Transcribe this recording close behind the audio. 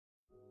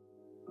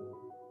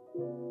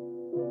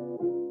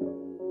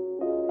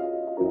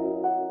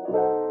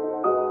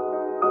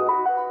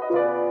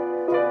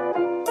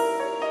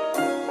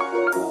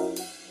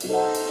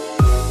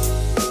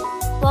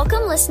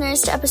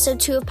listeners to episode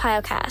 2 of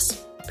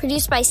PioCast,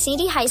 produced by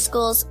Sandy High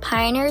School's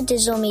Pioneer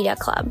Digital Media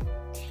Club.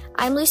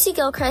 I'm Lucy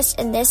Gilchrist,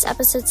 and this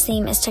episode's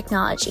theme is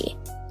technology.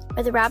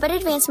 With the rapid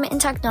advancement in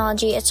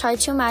technology, it's hard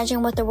to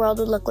imagine what the world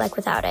would look like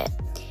without it.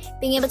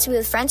 Being able to be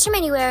with friends from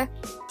anywhere,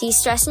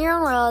 de-stress in your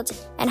own world,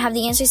 and have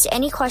the answers to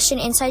any question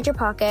inside your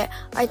pocket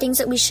are things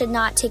that we should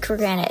not take for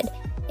granted.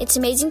 It's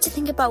amazing to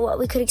think about what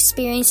we could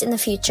experience in the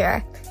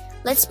future.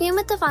 Let's begin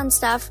with the fun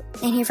stuff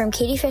and hear from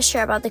Katie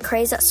Fisher about the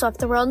craze that swept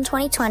the world in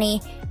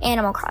 2020,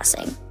 Animal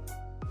Crossing.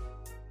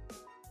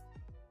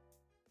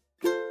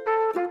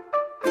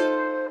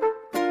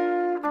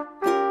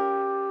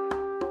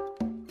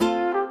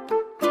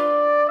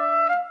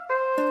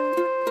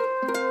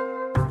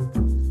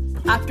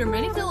 After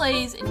many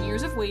delays and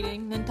years of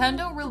waiting,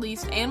 Nintendo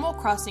released Animal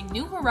Crossing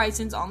New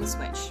Horizons on the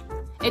Switch.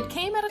 It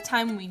came at a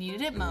time when we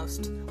needed it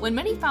most. When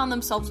many found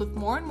themselves with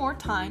more and more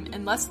time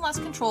and less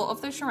control of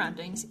their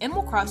surroundings,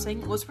 Animal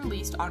Crossing was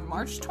released on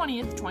March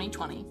 20th,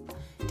 2020.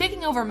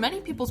 Taking over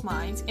many people's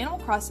minds, Animal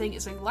Crossing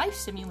is a life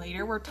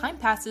simulator where time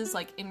passes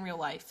like in real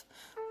life.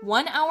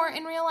 1 hour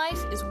in real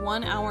life is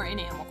 1 hour in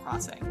Animal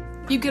Crossing.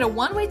 You get a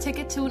one-way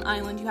ticket to an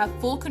island you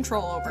have full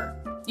control over.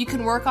 You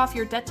can work off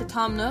your debt to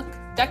Tom Nook,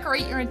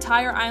 decorate your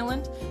entire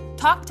island,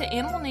 talk to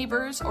animal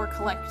neighbors, or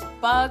collect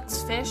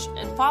bugs, fish,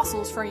 and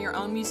fossils for your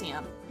own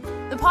museum.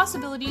 The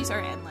possibilities are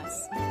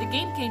endless. The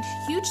game gained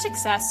huge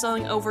success,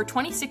 selling over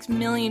 26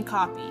 million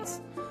copies.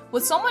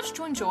 With so much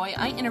to enjoy,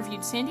 I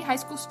interviewed Sandy High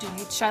School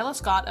student Shiloh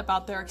Scott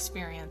about their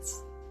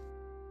experience.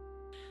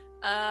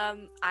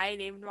 I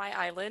named my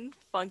island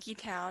Funky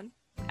Town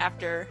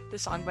after the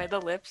song by The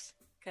Lips,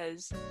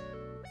 because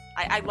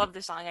I love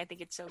the song. I think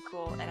it's so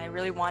cool, and I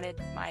really wanted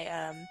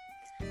my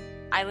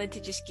island to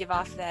just give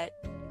off that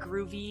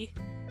groovy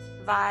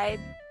vibe,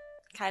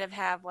 kind of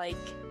have like,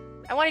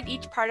 I wanted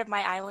each part of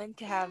my island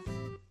to have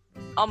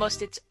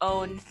almost its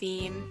own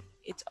theme,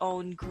 its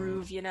own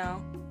groove, you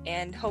know,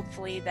 and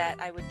hopefully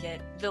that I would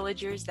get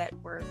villagers that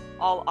were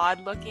all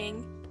odd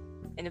looking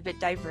and a bit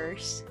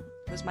diverse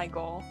was my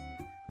goal.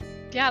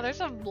 Yeah,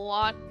 there's a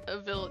lot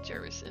of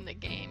villagers in the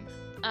game,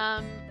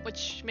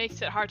 which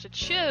makes it hard to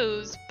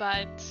choose,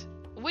 but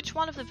which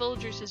one of the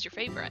villagers is your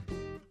favorite?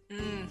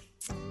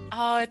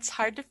 Oh, it's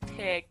hard to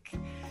pick.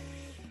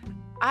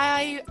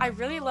 I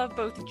really love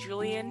both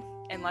Julian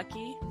and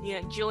Lucky.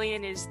 You know,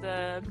 Julian is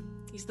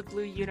he's the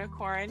blue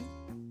unicorn,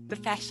 the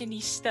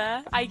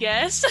fashionista, I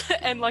guess,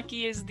 and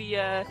Lucky is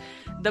the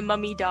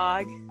mummy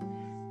dog,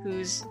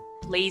 who's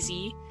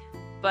lazy.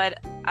 But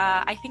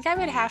I think I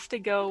would have to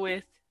go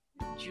with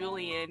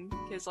Julian,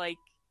 because, like,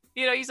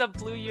 you know, he's a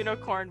blue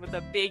unicorn with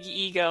a big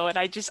ego, and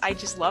I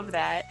just love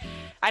that.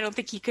 I don't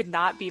think he could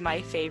not be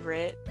my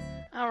favorite.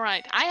 All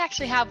right, I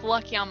actually have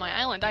Lucky on my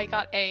island. I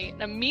got an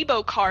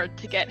amiibo card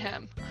to get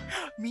him.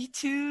 Me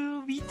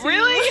too.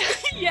 Really?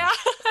 Yeah.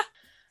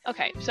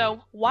 Okay,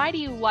 so why do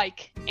you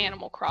like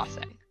Animal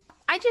Crossing?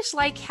 I just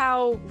like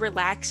how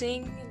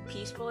relaxing and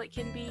peaceful it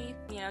can be.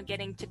 You know,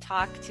 getting to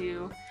talk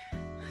to,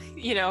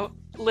 you know,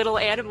 little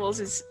animals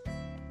is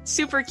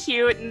super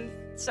cute and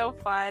so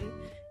fun.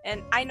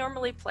 And I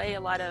normally play a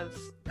lot of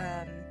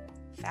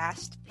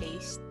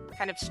fast-paced,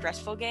 kind of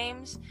stressful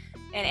games,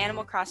 and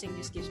Animal Crossing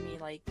just gives me,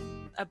 like,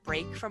 a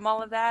break from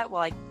all of that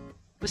while I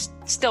was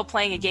still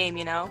playing a game,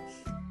 you know?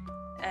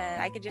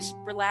 And I could just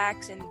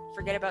relax and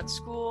forget about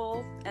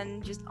school,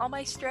 and just all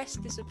my stress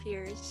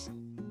disappears.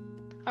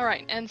 All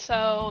right, and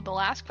so the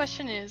last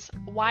question is,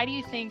 why do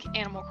you think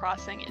Animal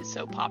Crossing is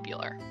so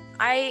popular?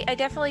 I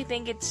definitely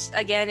think it's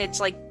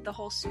like the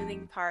whole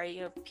soothing part.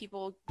 You know,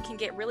 people can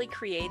get really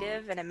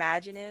creative and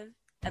imaginative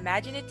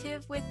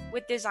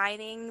with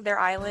designing their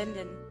island,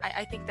 and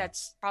I think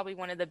that's probably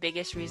one of the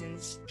biggest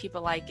reasons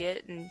people like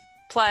it. And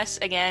plus,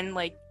 again,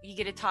 like, you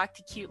get to talk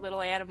to cute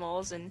little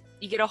animals, and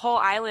you get a whole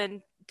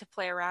island to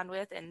play around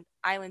with, and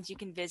islands you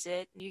can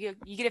visit. You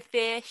get to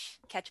fish,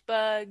 catch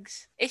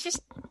bugs. It's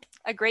just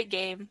a great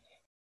game.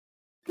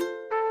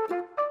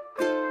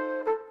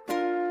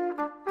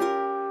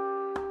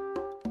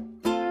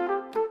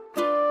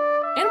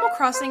 Animal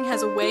Crossing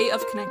has a way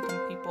of connecting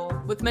people.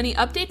 With many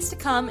updates to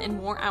come and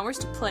more hours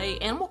to play,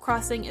 Animal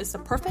Crossing is the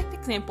perfect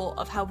example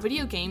of how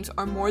video games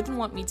are more than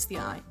what meets the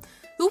eye.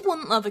 Who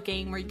wouldn't love a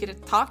game where you get to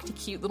talk to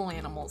cute little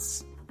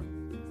animals?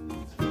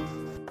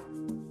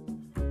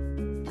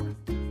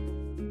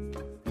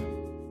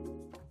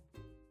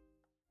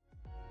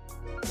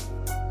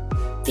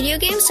 Video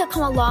games have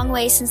come a long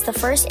way since the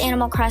first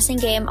Animal Crossing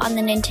game on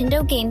the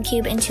Nintendo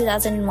GameCube in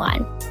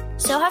 2001.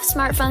 So have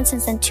smartphones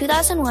since the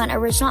 2001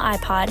 original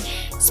iPod,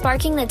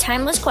 sparking the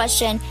timeless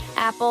question,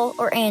 Apple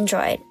or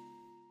Android?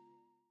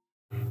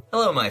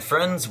 Hello, my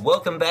friends.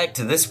 Welcome back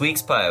to this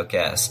week's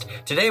PioCast.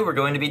 Today we're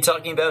going to be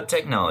talking about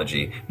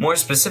technology, more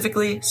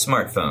specifically,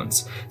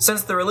 smartphones.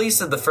 Since the release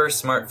of the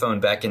first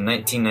smartphone back in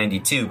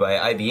 1992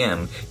 by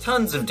IBM,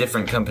 tons of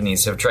different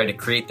companies have tried to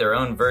create their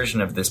own version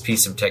of this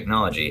piece of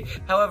technology.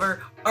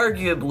 However,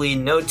 Arguably,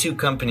 no two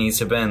companies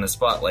have been in the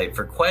spotlight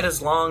for quite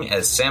as long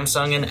as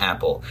Samsung and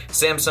Apple.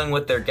 Samsung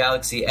with their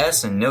Galaxy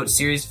S and Note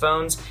series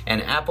phones,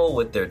 and Apple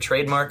with their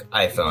trademark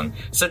iPhone.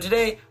 So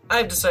today,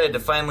 I've decided to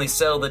finally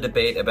settle the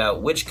debate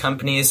about which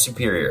company is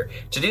superior.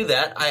 To do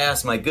that, I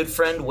asked my good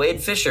friend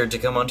Wade Fisher to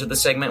come onto the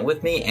segment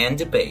with me and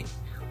debate.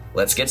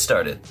 Let's get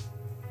started.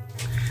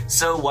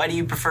 So, why do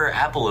you prefer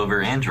Apple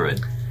over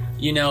Android?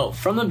 You know,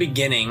 from the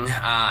beginning,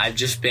 I've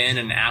just been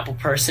an Apple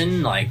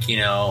person. Like, you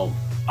know,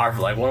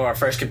 one of our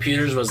first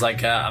computers was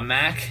like a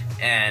Mac,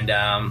 and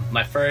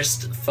my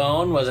first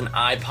phone was an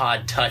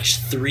iPod Touch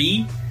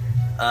 3.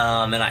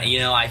 And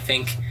I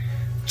think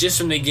just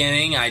from the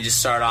beginning, I just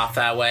started off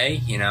that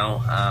way,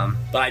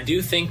 But I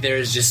do think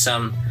there's just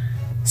some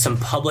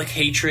public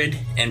hatred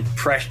and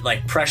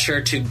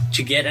pressure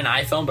to get an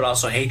iPhone, but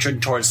also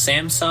hatred towards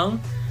Samsung,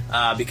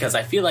 because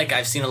I feel like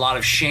I've seen a lot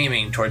of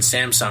shaming towards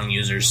Samsung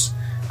users.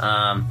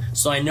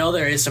 So I know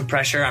there is some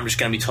pressure. I'm just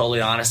going to be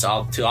totally honest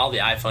to all the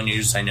iPhone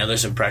users. I know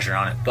there's some pressure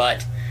on it,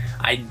 but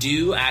I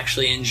do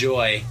actually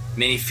enjoy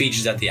many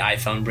features that the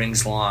iPhone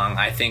brings along.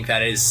 I think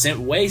that it is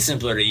way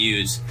simpler to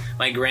use.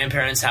 My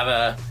grandparents have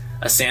a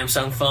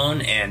Samsung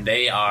phone, and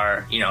they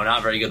are,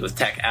 not very good with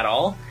tech at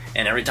all.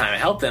 And every time I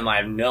help them, I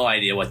have no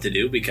idea what to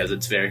do because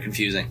it's very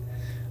confusing.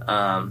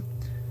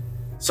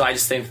 So I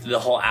just think the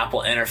whole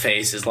Apple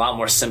interface is a lot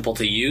more simple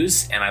to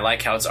use, and I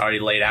like how it's already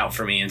laid out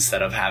for me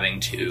instead of having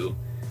to,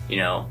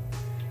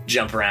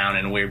 jump around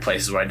in weird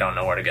places where I don't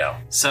know where to go.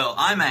 So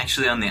I'm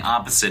actually on the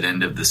opposite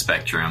end of the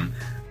spectrum.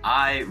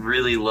 I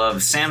really love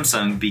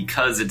Samsung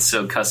because it's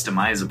so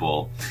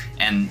customizable.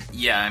 And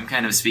yeah, I'm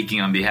kind of speaking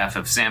on behalf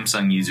of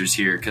Samsung users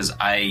here because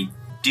I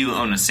do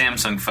own a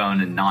Samsung phone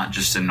and not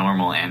just a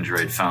normal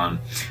Android phone.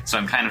 So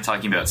I'm kind of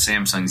talking about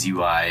Samsung's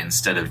UI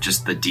instead of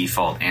just the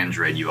default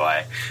Android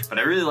UI. But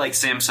I really like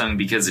Samsung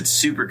because it's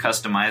super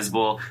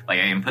customizable. Like,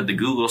 I can put the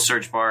Google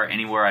search bar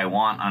anywhere I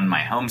want on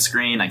my home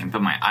screen. I can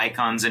put my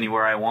icons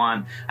anywhere I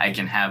want. I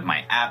can have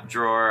my app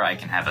drawer. I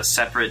can have a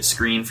separate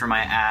screen for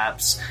my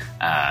apps.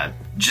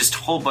 Just a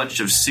whole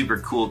bunch of super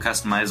cool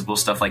customizable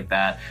stuff like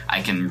that.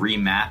 I can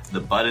remap the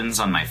buttons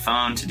on my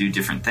phone to do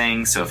different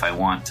things. So if I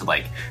want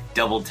to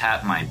double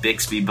tap my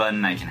Bixby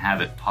button, I can have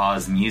it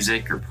pause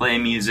music or play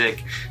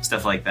music,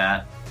 stuff like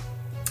that.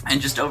 And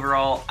just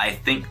overall, I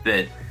think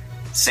that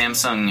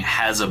Samsung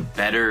has a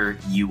better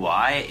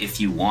UI if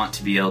you want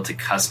to be able to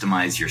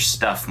customize your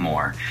stuff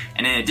more.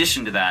 And in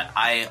addition to that,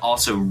 I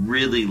also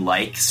really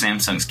like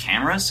Samsung's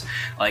cameras.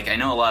 I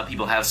know a lot of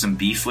people have some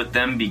beef with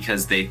them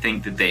because they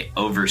think that they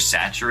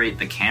oversaturate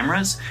the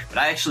cameras, but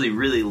I actually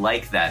really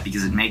like that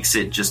because it makes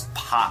it just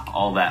pop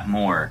all that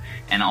more.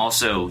 And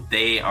also,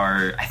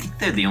 I think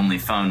they're the only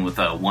phone with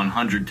a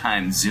 100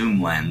 times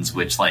zoom lens,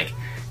 which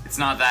it's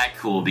not that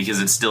cool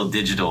because it's still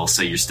digital,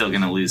 so you're still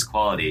going to lose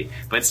quality.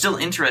 But it's still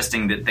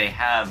interesting that they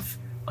have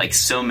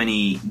so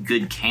many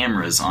good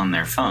cameras on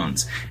their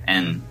phones.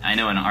 And I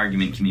know an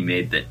argument can be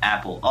made that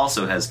Apple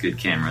also has good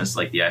cameras,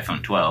 like the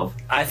iPhone 12.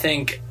 I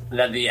think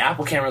that the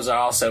Apple cameras are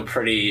also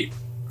pretty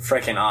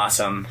freaking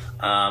awesome.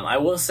 I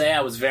will say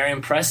I was very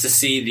impressed to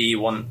see the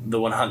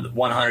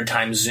 100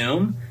 times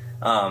zoom.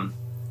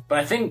 But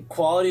I think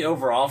quality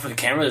overall for the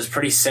camera is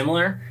pretty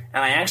similar.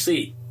 And I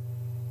actually,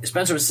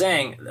 Spencer was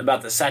saying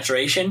about the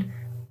saturation,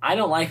 I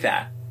don't like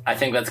that. I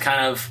think that's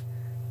kind of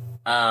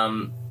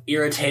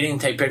irritating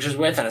to take pictures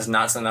with, and it's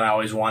not something that I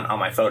always want on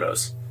my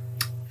photos.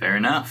 Fair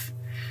enough.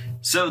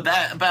 So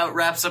that about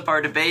wraps up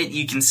our debate.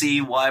 You can see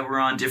why we're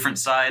on different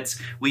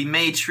sides. We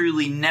may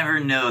truly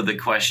never know the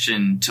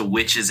question to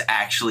which is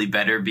actually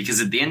better, because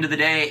at the end of the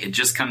day, it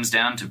just comes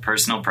down to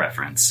personal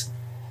preference.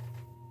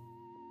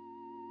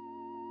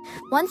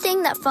 One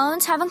thing that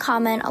phones have in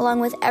common,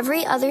 along with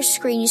every other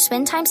screen you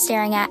spend time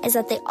staring at, is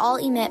that they all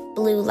emit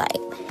blue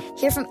light.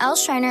 Hear from Elle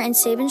Schreiner and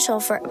Sabin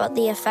Schulfer about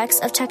the effects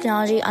of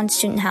technology on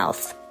student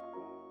health.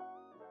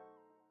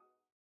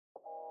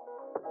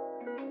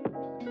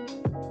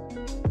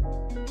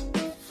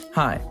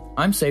 Hi,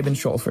 I'm Sabin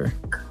Schulfer.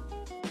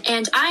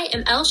 And I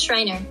am Elle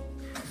Schreiner.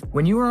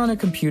 When you are on a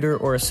computer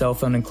or a cell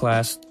phone in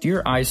class, do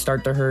your eyes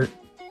start to hurt?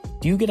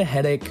 Do you get a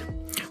headache?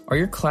 Are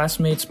your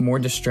classmates more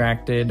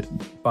distracted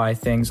by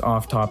things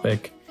off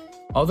topic?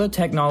 Although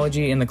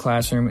technology in the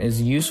classroom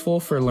is useful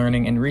for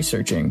learning and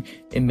researching,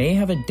 it may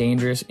have a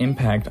dangerous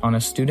impact on a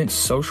student's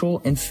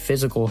social and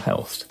physical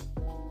health.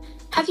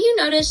 Have you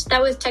noticed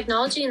that with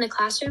technology in the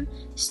classroom,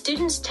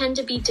 students tend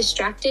to be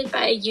distracted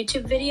by a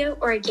YouTube video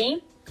or a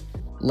game?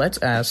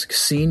 Let's ask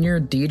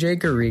senior DJ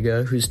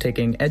Garriga, who's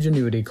taking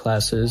Edgenuity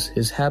classes,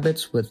 his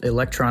habits with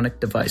electronic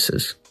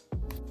devices.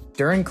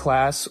 During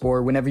class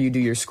or whenever you do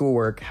your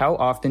schoolwork, how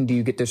often do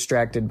you get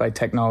distracted by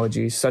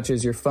technology, such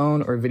as your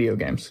phone or video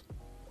games?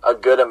 A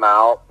good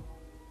amount,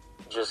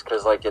 just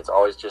because it's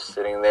always just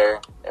sitting there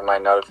and my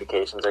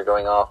notifications are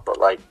going off. But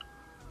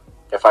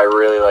if I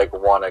really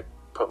want to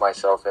put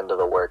myself into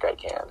the work, I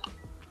can.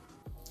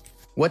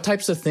 What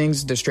types of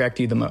things distract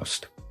you the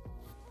most?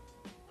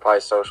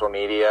 Probably social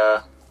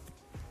media,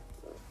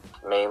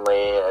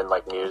 mainly, and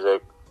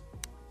music.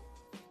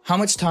 How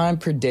much time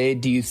per day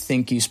do you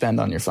think you spend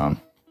on your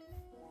phone?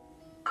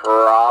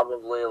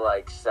 Probably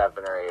like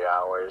 7 or 8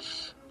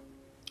 hours.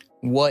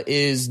 What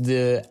is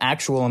the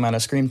actual amount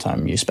of screen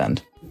time you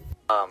spend?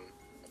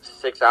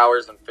 6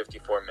 hours and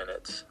 54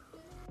 minutes.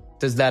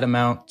 Does that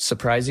amount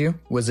surprise you?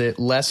 Was it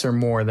less or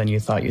more than you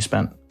thought you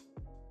spent?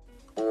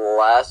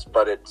 Less,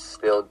 but it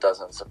still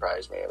doesn't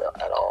surprise me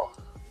at all.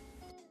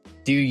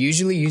 Do you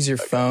usually use your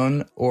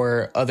phone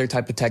or other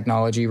type of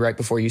technology right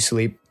before you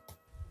sleep?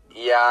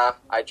 Yeah,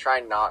 I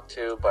try not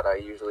to, but I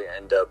usually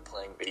end up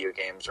playing video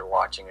games or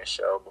watching a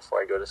show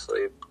before I go to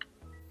sleep.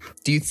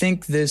 Do you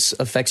think this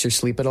affects your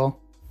sleep at all?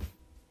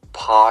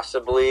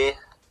 Possibly.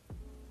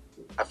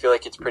 I feel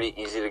like it's pretty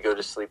easy to go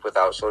to sleep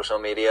without social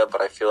media,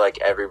 but I feel like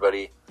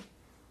everybody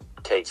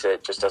takes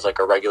it just as like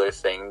a regular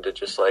thing to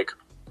just like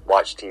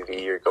watch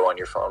TV or go on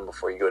your phone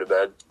before you go to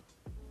bed.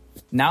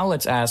 Now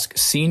let's ask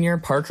senior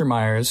Parker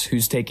Myers,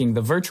 who's taking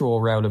the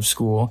virtual route of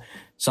school,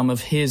 some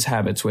of his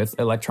habits with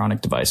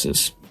electronic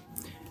devices.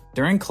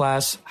 During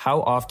class,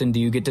 how often do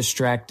you get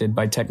distracted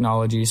by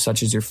technology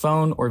such as your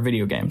phone or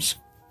video games?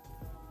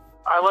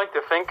 I like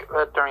to think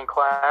that during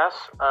class,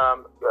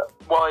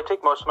 while I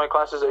take most of my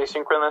classes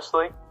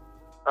asynchronously,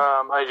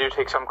 I do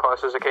take some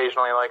classes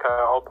occasionally, like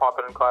I'll pop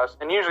it in class.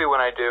 And usually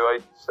when I do, I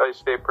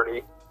stay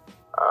pretty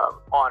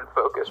on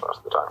focus most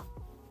of the time.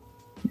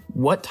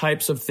 What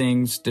types of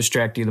things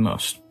distract you the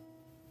most?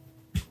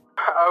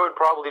 I would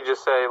probably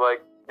just say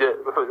like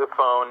the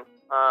phone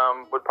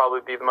would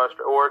probably be the most,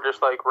 or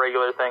just like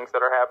regular things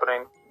that are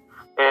happening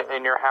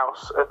in your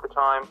house at the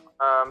time,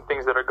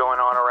 things that are going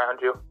on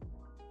around you.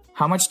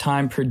 How much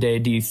time per day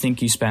do you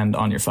think you spend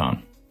on your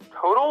phone?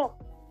 Total?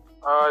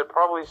 I'd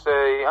probably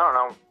say, 8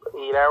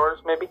 hours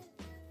maybe.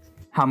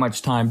 How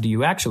much time do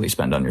you actually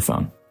spend on your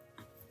phone?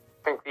 I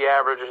think the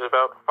average is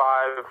about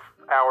 5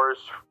 hours,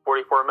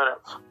 44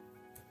 minutes.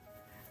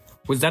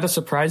 Was that a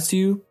surprise to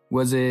you?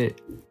 Was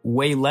it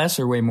way less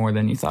or way more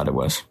than you thought it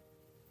was?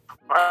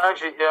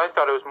 Actually, yeah, I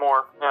thought it was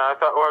more. Yeah, I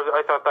thought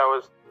that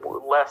was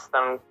less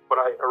than what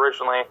I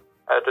originally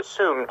had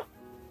assumed.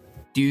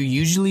 Do you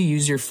usually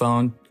use your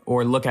phone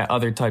or look at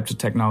other types of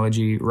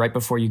technology right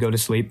before you go to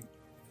sleep?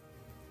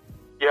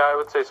 Yeah, I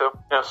would say so,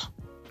 yes.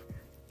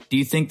 Do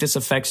you think this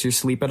affects your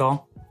sleep at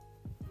all?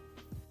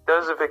 It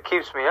does if it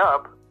keeps me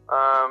up.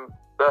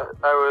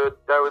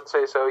 I would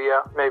say so,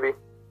 yeah, maybe.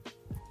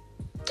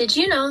 Did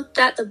you know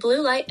that the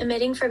blue light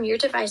emitting from your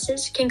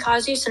devices can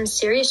cause you some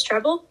serious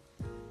trouble?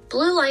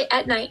 Blue light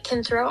at night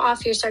can throw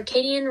off your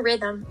circadian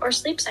rhythm or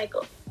sleep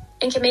cycle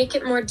and can make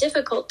it more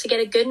difficult to get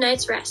a good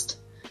night's rest.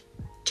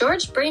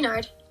 George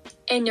Brainard,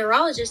 a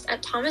neurologist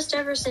at Thomas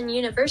Jefferson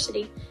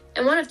University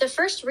and one of the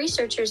first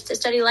researchers to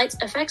study light's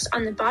effects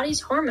on the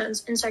body's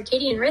hormones and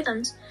circadian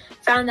rhythms,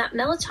 found that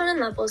melatonin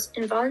levels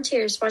in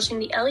volunteers watching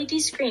the LED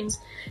screens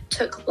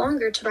took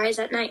longer to rise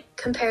at night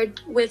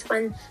compared with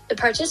when the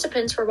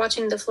participants were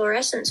watching the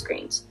fluorescent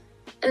screens,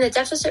 and the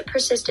deficit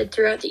persisted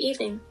throughout the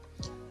evening.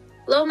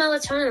 Low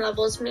melatonin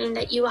levels mean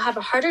that you will have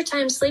a harder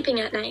time sleeping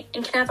at night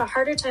and can have a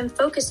harder time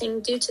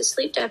focusing due to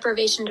sleep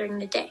deprivation during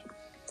the day.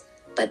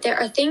 But there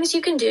are things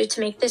you can do to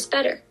make this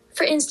better.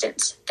 For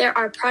instance, there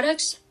are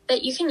products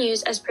that you can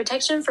use as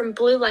protection from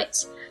blue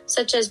lights,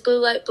 such as blue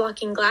light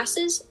blocking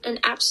glasses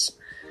and apps.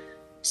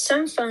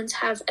 Some phones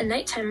have a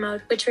nighttime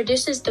mode, which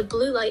reduces the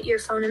blue light your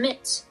phone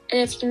emits.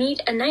 And if you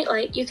need a night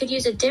light, you could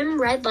use a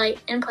dim red light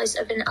in place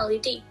of an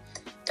LED.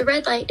 The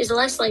red light is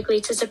less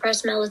likely to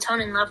suppress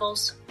melatonin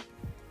levels.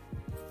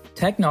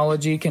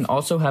 Technology can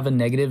also have a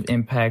negative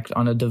impact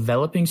on a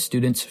developing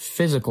student's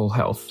physical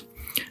health.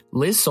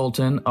 Liz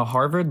Sultan, a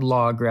Harvard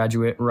Law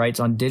graduate, writes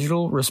on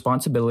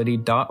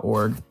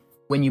digitalresponsibility.org,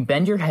 "When you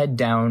bend your head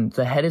down,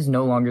 the head is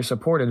no longer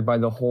supported by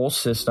the whole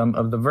system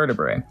of the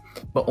vertebrae,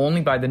 but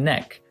only by the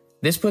neck.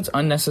 This puts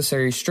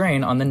unnecessary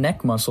strain on the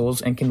neck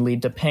muscles and can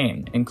lead to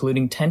pain,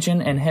 including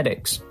tension and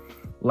headaches.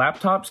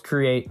 Laptops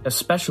create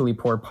especially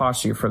poor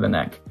posture for the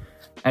neck,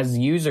 as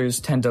users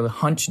tend to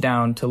hunch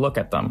down to look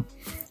at them.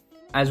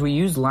 As we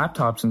use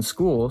laptops in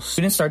school,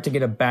 students start to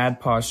get a bad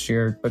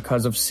posture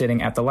because of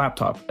sitting at the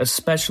laptop,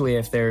 especially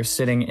if they're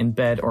sitting in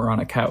bed or on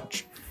a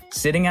couch.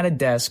 Sitting at a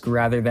desk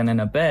rather than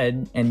in a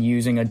bed and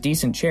using a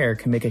decent chair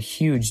can make a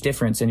huge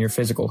difference in your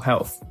physical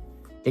health.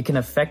 It can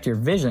affect your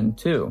vision,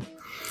 too.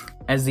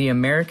 As the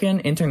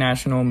American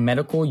International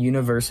Medical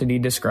University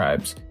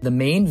describes, the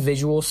main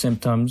visual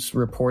symptoms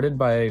reported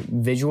by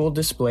visual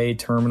display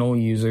terminal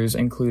users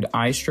include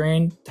eye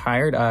strain,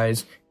 tired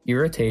eyes,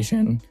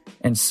 irritation,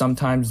 and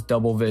sometimes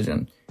double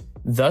vision,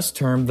 thus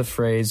termed the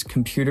phrase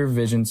computer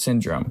vision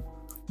syndrome.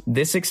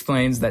 This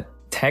explains that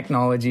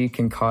technology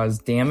can cause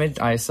damaged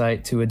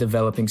eyesight to a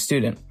developing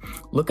student.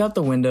 Look out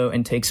the window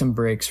and take some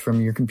breaks from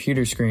your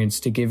computer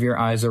screens to give your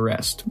eyes a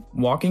rest.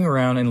 Walking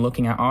around and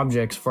looking at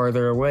objects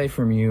farther away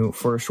from you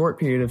for a short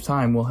period of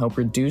time will help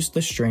reduce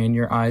the strain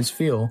your eyes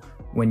feel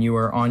when you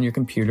are on your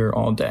computer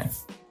all day."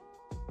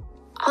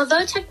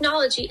 Although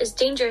technology is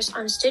dangerous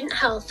on student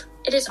health,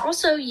 it is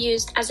also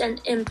used as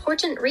an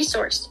important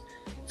resource.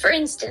 For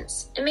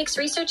instance, it makes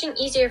researching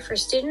easier for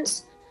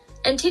students,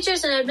 and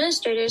teachers and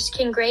administrators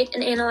can grade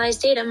and analyze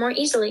data more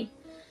easily.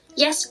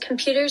 Yes,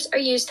 computers are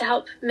used to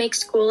help make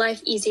school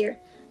life easier,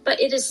 but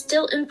it is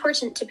still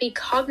important to be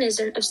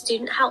cognizant of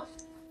student health.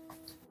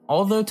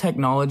 Although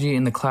technology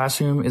in the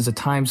classroom is a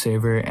time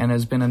saver and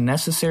has been a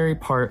necessary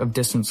part of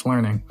distance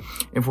learning,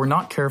 if we're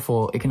not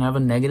careful, it can have a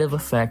negative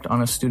effect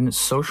on a student's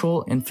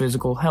social and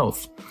physical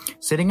health.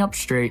 Sitting up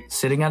straight,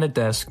 sitting at a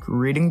desk,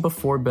 reading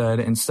before bed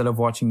instead of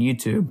watching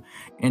YouTube,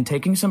 and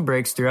taking some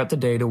breaks throughout the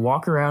day to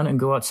walk around and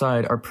go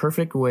outside are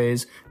perfect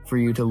ways for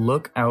you to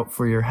look out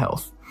for your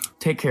health.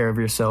 Take care of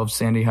yourselves,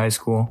 Sandy High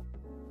School.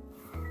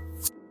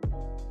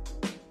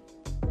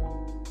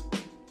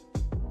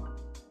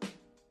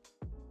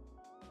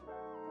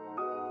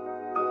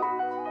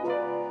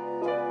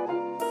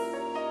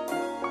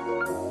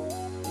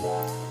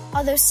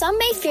 Although some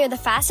may fear the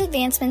fast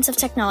advancements of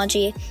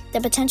technology, the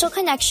potential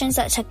connections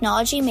that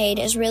technology made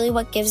is really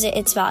what gives it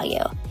its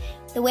value.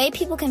 The way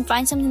people can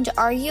find something to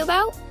argue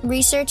about,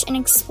 research, and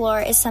explore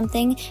is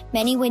something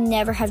many would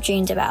never have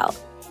dreamed about.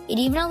 It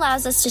even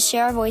allows us to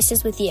share our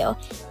voices with you.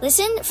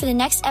 Listen for the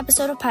next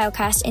episode of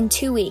PioCast in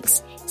 2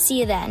 weeks.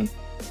 See you then.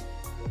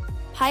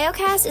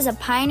 PioCast is a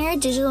Pioneer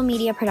Digital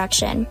Media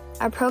production.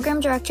 Our program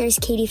director is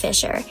Katie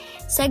Fisher.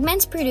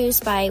 Segments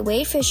produced by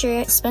Wade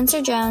Fisher,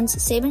 Spencer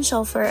Jones, Sabin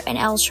Schulfer, and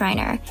Elle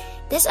Schreiner.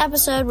 This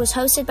episode was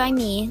hosted by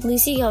me,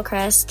 Lucy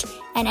Gilchrist,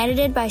 and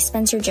edited by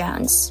Spencer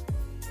Jones.